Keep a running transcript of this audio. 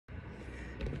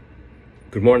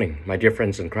Good morning, my dear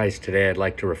friends in Christ. Today I'd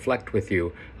like to reflect with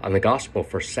you on the Gospel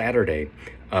for Saturday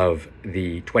of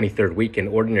the 23rd week in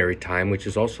Ordinary Time, which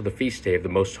is also the feast day of the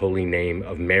Most Holy Name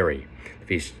of Mary. The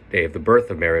feast day of the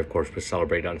birth of Mary, of course, was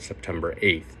celebrated on September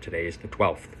 8th. Today is the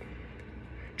 12th.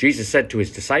 Jesus said to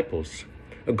his disciples,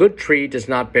 "A good tree does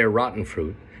not bear rotten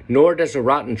fruit, nor does a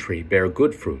rotten tree bear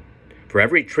good fruit. For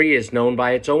every tree is known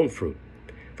by its own fruit.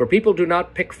 For people do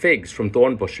not pick figs from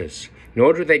thorn bushes,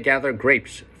 nor do they gather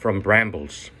grapes from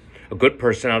brambles. A good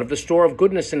person out of the store of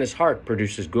goodness in his heart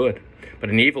produces good, but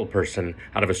an evil person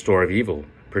out of a store of evil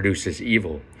produces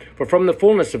evil. For from the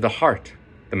fullness of the heart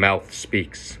the mouth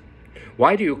speaks.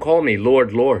 Why do you call me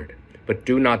Lord, Lord, but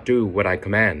do not do what I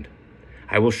command?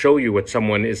 I will show you what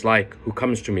someone is like who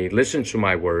comes to me, listens to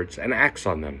my words, and acts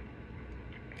on them.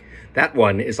 That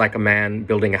one is like a man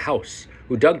building a house,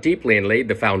 who dug deeply and laid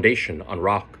the foundation on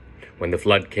rock. When the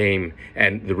flood came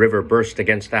and the river burst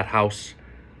against that house,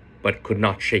 but could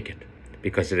not shake it,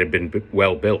 because it had been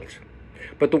well built.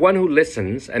 But the one who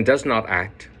listens and does not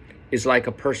act is like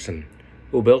a person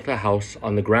who built a house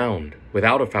on the ground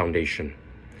without a foundation.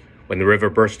 When the river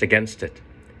burst against it,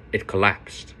 it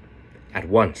collapsed at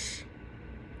once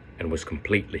and was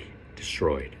completely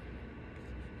destroyed."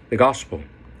 The Gospel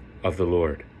of the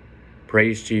Lord.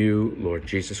 Praise to you, Lord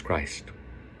Jesus Christ.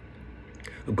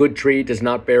 A good tree does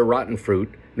not bear rotten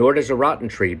fruit, nor does a rotten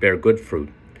tree bear good fruit.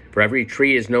 For every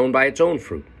tree is known by its own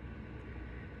fruit.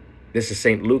 This is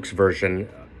St. Luke's version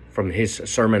from his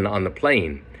Sermon on the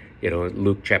Plain,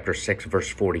 Luke chapter 6, verse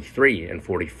 43 and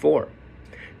 44.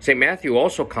 St. Matthew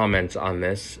also comments on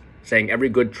this, saying every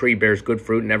good tree bears good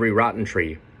fruit and every rotten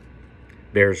tree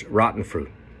bears rotten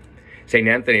fruit. St.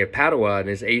 Anthony of Padua, in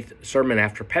his 8th sermon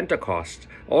after Pentecost,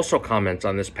 also comments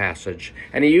on this passage,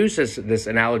 and he uses this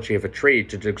analogy of a tree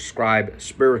to describe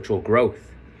spiritual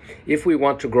growth. If we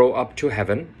want to grow up to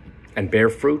heaven and bear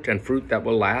fruit, and fruit that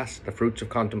will last, the fruits of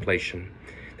contemplation,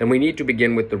 then we need to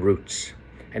begin with the roots.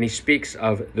 And he speaks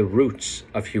of the roots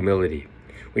of humility.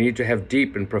 We need to have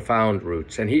deep and profound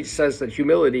roots. And he says that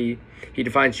he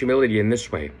defines humility in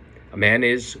this way: a man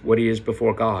is what he is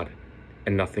before God,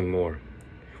 and nothing more.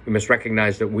 We must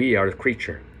recognize that we are the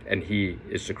creature, and he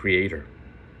is the creator.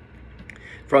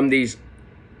 From these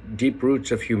deep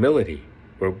roots of humility,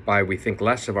 whereby we think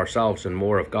less of ourselves and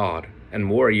more of God, and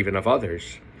more even of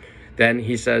others, then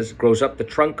he says, grows up the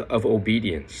trunk of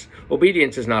obedience.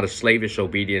 Obedience is not a slavish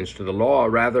obedience to the law.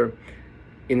 Rather,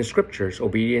 in the scriptures,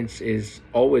 obedience is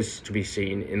always to be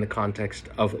seen in the context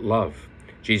of love.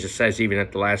 Jesus says, even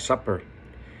at the Last Supper,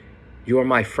 "You are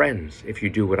my friends if you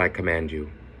do what I command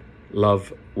you.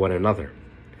 Love one another."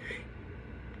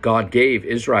 God gave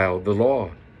Israel the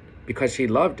law because he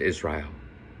loved Israel.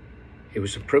 It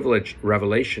was a privileged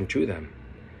revelation to them.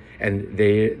 And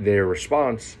their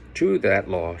response to that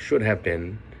law should have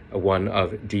been one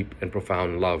of deep and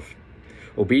profound love.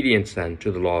 Obedience, then,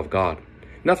 to the law of God.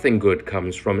 Nothing good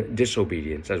comes from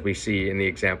disobedience, as we see in the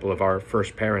example of our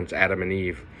first parents, Adam and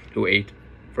Eve, who ate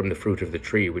from the fruit of the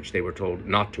tree, which they were told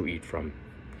not to eat from.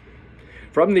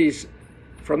 From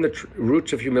the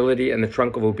roots of humility and the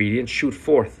trunk of obedience shoot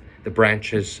forth the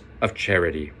branches of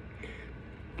charity.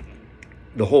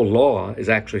 The whole law is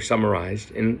actually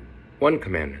summarized in one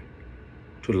commandment: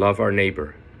 to love our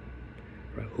neighbor,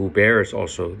 who bears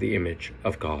also the image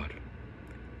of God.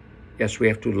 Yes, we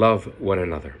have to love one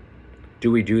another.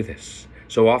 Do we do this?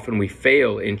 So often we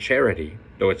fail in charity,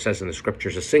 though it says in the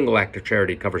scriptures a single act of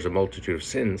charity covers a multitude of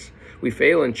sins. We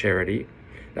fail in charity,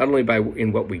 not only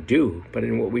in what we do, but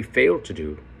in what we fail to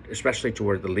do, especially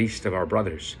toward the least of our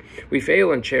brothers. We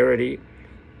fail in charity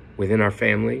within our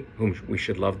family, whom we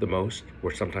should love the most.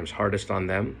 We're sometimes hardest on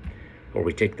them, or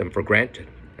we take them for granted,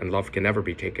 and love can never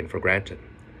be taken for granted.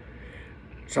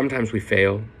 Sometimes we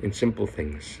fail in simple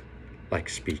things, like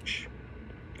speech.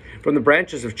 From the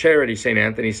branches of charity, St.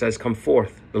 Anthony says, come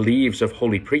forth the leaves of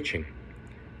holy preaching.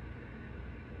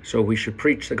 So we should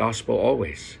preach the gospel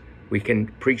always. We can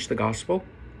preach the gospel,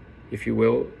 if you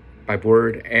will, by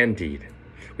word and deed.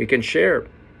 We can share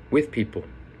with people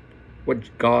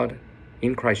what God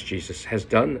in Christ Jesus has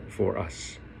done for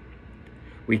us.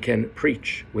 We can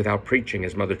preach without preaching,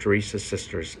 as Mother Teresa's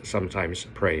sisters sometimes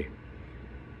pray,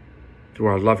 through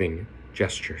our loving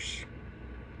gestures.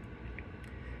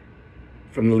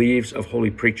 From the leaves of holy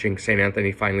preaching, St.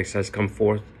 Anthony finally says, come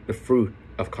forth the fruit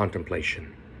of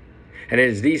contemplation. And it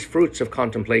is these fruits of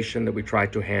contemplation that we try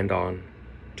to hand on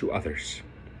to others.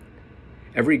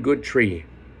 Every good tree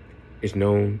is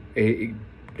known, a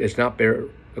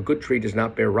good tree does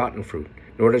not bear rotten fruit,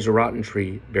 nor does a rotten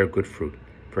tree bear good fruit.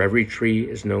 For every tree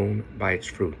is known by its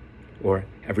fruit, or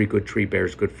every good tree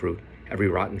bears good fruit, every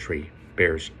rotten tree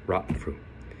bears rotten fruit.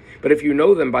 But if you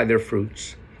know them by their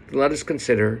fruits, then let us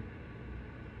consider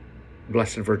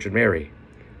Blessed Virgin Mary.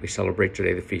 We celebrate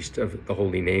today the feast of the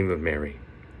holy name of Mary.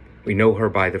 We know her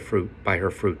by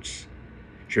her fruits.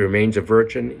 She remains a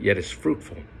virgin, yet is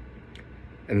fruitful.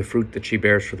 And the fruit that she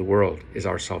bears for the world is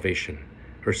our salvation,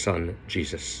 her Son,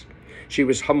 Jesus. She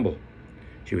was humble.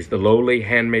 She was the lowly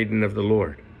handmaiden of the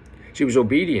Lord. She was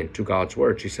obedient to God's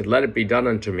word. She said, "Let it be done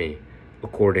unto me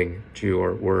according to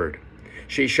your word."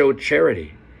 She showed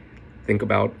charity. Think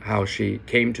about how she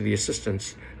came to the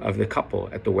assistance of the couple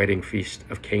at the wedding feast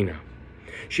of Cana.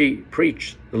 She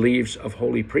preached the leaves of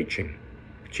holy preaching.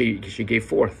 She gave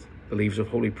forth the leaves of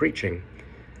holy preaching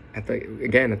at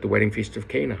the wedding feast of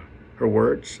Cana. Her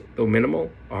words, though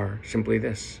minimal, are simply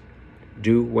this: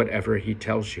 do whatever he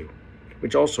tells you,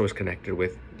 which also is connected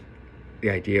with the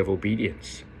idea of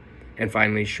obedience. And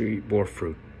finally, she bore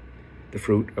fruit, the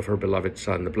fruit of her beloved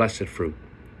Son, the blessed fruit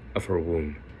of her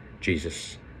womb,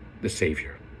 Jesus, the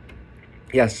Savior.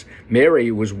 Yes,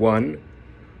 Mary was one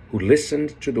who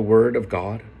listened to the word of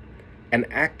God and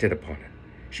acted upon it.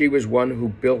 She was one who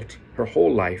built her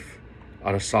whole life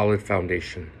on a solid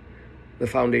foundation, the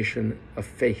foundation of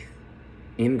faith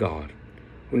in God,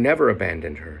 who never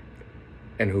abandoned her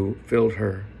and who filled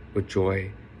her with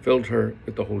joy, filled her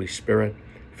with the Holy Spirit,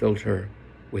 filled her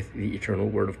with the eternal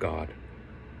Word of God,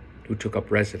 who took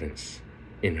up residence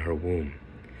in her womb.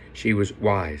 She was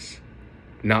wise,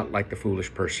 not like the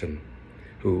foolish person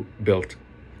who built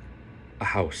a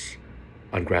house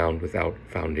on ground without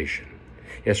foundation.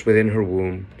 Yes, within her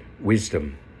womb,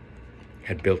 wisdom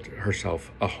had built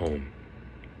herself a home.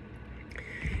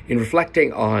 In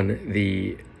reflecting on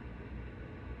the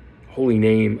holy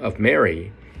name of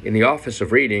Mary, in the Office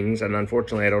of Readings, and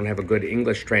unfortunately I don't have a good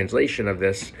English translation of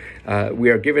this, we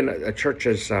are given a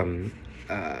church's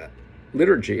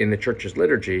liturgy, in the church's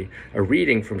liturgy, a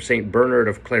reading from St. Bernard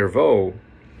of Clairvaux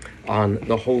on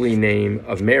the holy name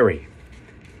of Mary.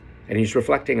 And he's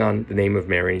reflecting on the name of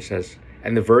Mary. He says,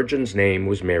 "And the Virgin's name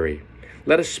was Mary.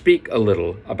 Let us speak a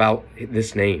little about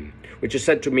this name, which is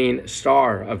said to mean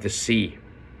star of the sea,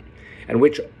 and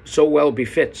which so well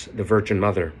befits the Virgin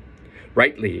Mother.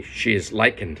 Rightly, she is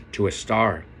likened to a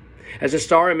star. As a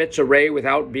star emits a ray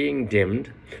without being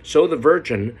dimmed, so the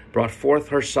Virgin brought forth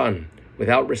her Son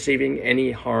without receiving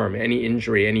any harm, any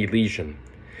injury, any lesion.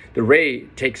 The ray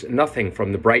takes nothing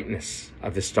from the brightness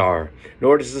of the star,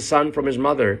 nor does the Son from his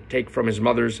mother take from his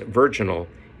mother's virginal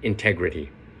integrity.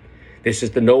 This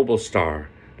is the noble star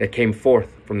that came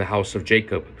forth from the house of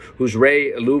Jacob, whose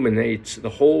ray illuminates the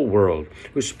whole world,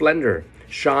 whose splendor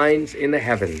shines in the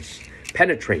heavens,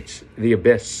 penetrates the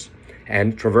abyss,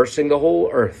 and traversing the whole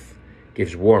earth,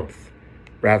 gives warmth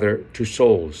rather to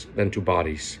souls than to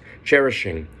bodies,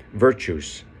 cherishing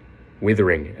virtues,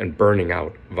 withering and burning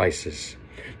out vices.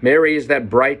 Mary is that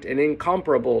bright and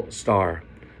incomparable star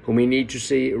whom we need to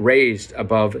see raised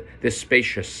above this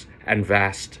spacious and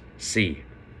vast sea,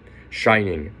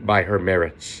 shining by her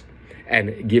merits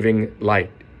and giving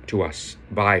light to us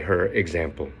by her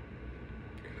example.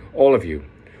 All of you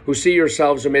who see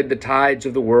yourselves amid the tides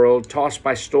of the world, tossed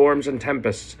by storms and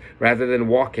tempests rather than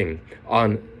walking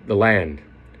on the land,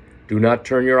 do not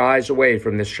turn your eyes away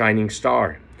from this shining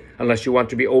star unless you want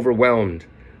to be overwhelmed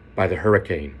by the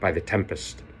hurricane, by the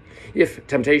tempest. If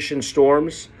temptation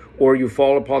storms or you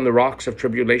fall upon the rocks of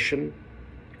tribulation,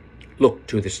 look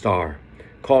to the star.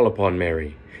 Call upon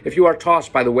Mary. If you are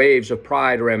tossed by the waves of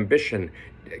pride or ambition,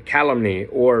 calumny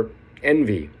or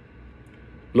envy,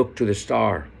 look to the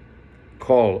star.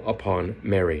 Call upon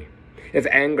Mary. If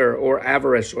anger or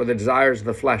avarice or the desires of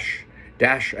the flesh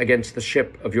dash against the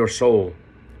ship of your soul,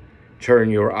 turn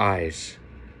your eyes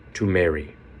to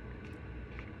Mary.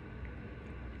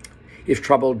 If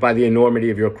troubled by the enormity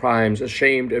of your crimes,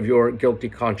 ashamed of your guilty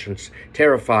conscience,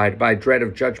 terrified by dread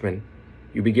of judgment,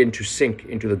 you begin to sink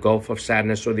into the gulf of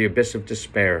sadness or the abyss of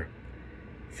despair,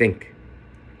 think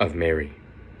of Mary.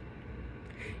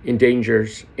 In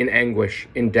dangers, in anguish,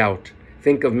 in doubt,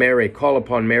 think of Mary. Call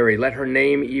upon Mary. Let her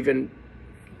name even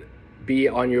be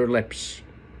on your lips,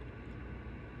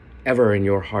 ever in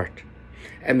your heart.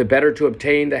 And the better to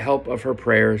obtain the help of her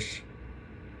prayers,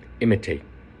 imitate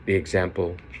the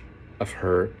example of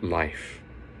her life.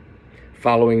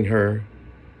 Following her,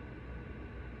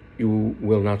 you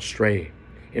will not stray.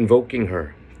 Invoking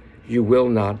her, you will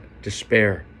not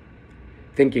despair.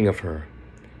 Thinking of her,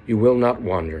 you will not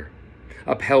wander.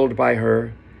 Upheld by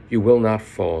her, you will not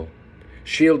fall.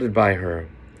 Shielded by her,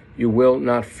 you will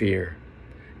not fear.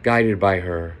 Guided by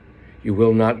her, you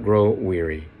will not grow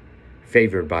weary.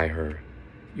 Favored by her,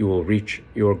 you will reach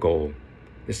your goal,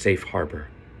 the safe harbor.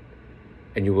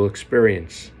 And you will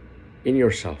experience in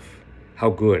yourself how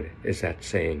good is that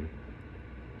saying,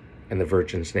 and the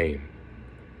Virgin's name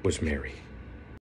was Mary.